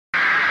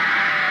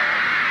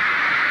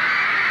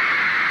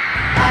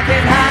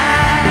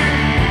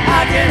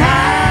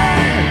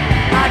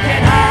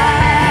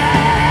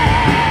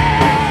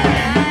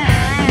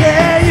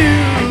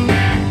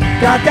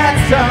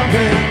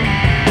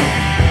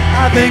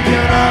think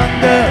you'll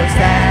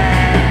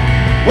understand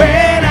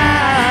when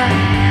I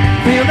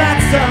feel that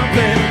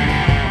something.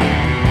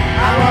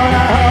 I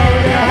wanna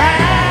hold your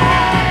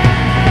hand.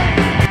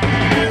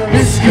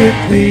 This could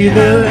be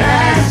the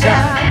last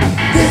time.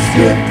 This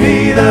could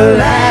be the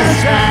last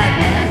time.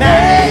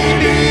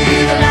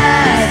 Maybe the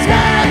last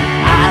time.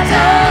 I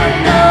don't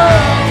know.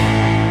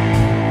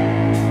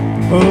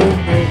 Oh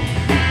no.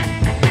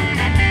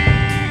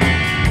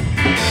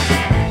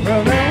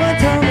 Well, no one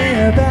told me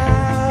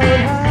about her.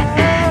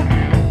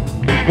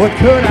 What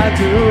could I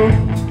do?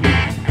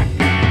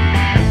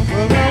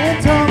 Well, no one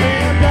told me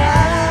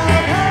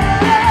about her.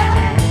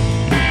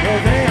 Well,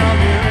 they all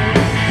knew.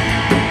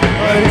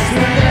 But it's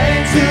too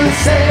late to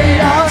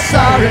say I'm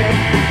sorry.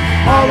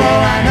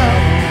 Although I know,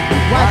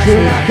 why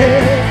should I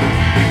care?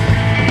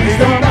 Please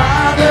don't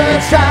bother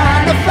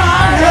trying to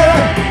find her.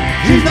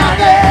 She's not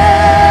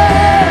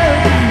there.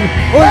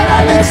 Well,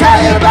 let me tell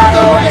you about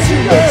the way she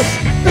looks,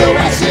 the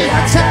way she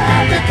had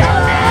time, the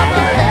color of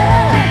her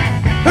hair.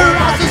 Her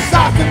eyes are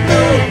soft and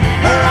blue,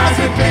 her eyes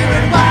are clear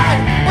and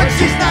wide, but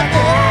she's not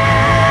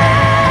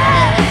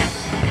there.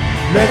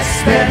 Let's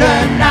spend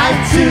the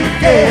night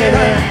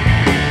together.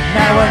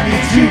 Now I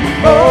need you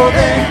more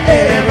than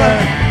ever.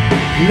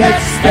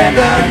 Let's spend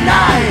the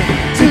night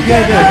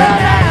together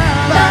now.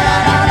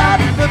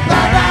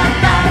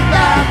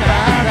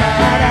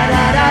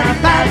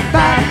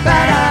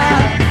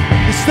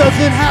 This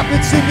doesn't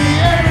happen to me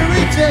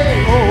every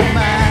day, oh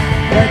man.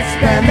 Let's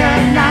spend the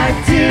night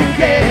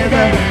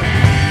together.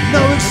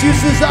 No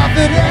excuses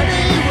offered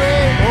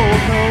anyway, oh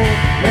no.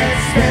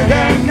 Let's spend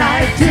the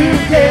night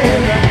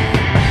together.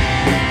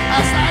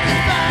 I'll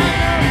satisfy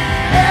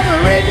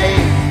every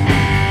need,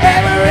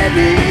 every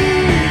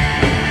need.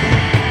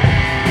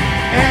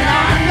 And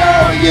I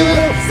know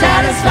you'll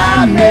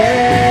satisfy me.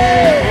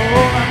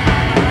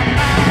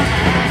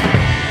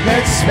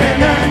 Let's spend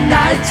the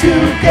night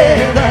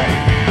together.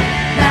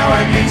 Now I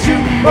need you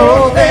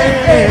more than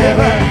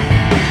ever.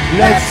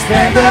 Let's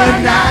spend the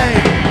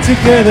night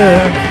together.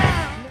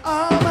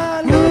 All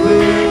my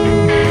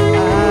loving I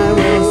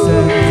will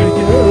send to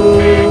you.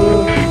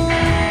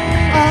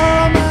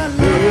 All my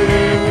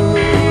loving,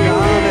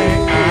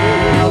 darling,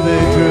 I'll be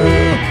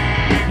true.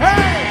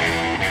 Hey!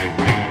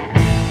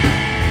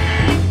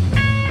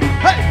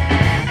 Hey!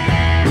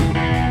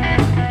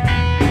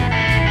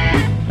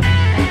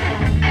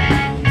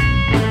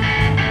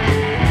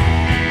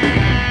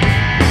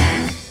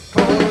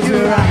 Close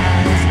your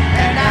eyes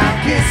and I'll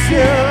kiss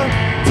you.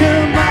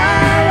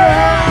 Tomorrow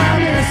I'll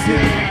miss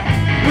you.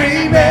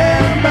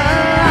 Remember,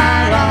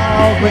 I'll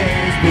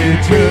always be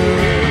true.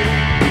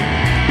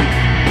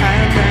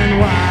 And then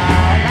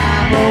while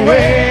I'm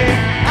away,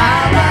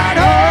 I'll ride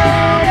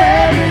home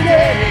every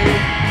day,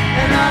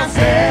 and I'll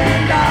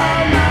send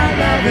all my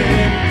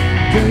loving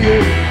to you.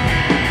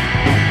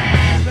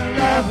 With a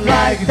love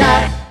like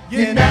that,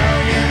 you know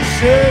you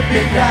should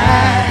be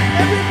glad.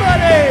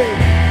 Everybody!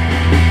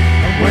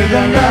 With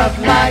a love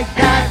like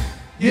that,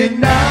 you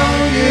know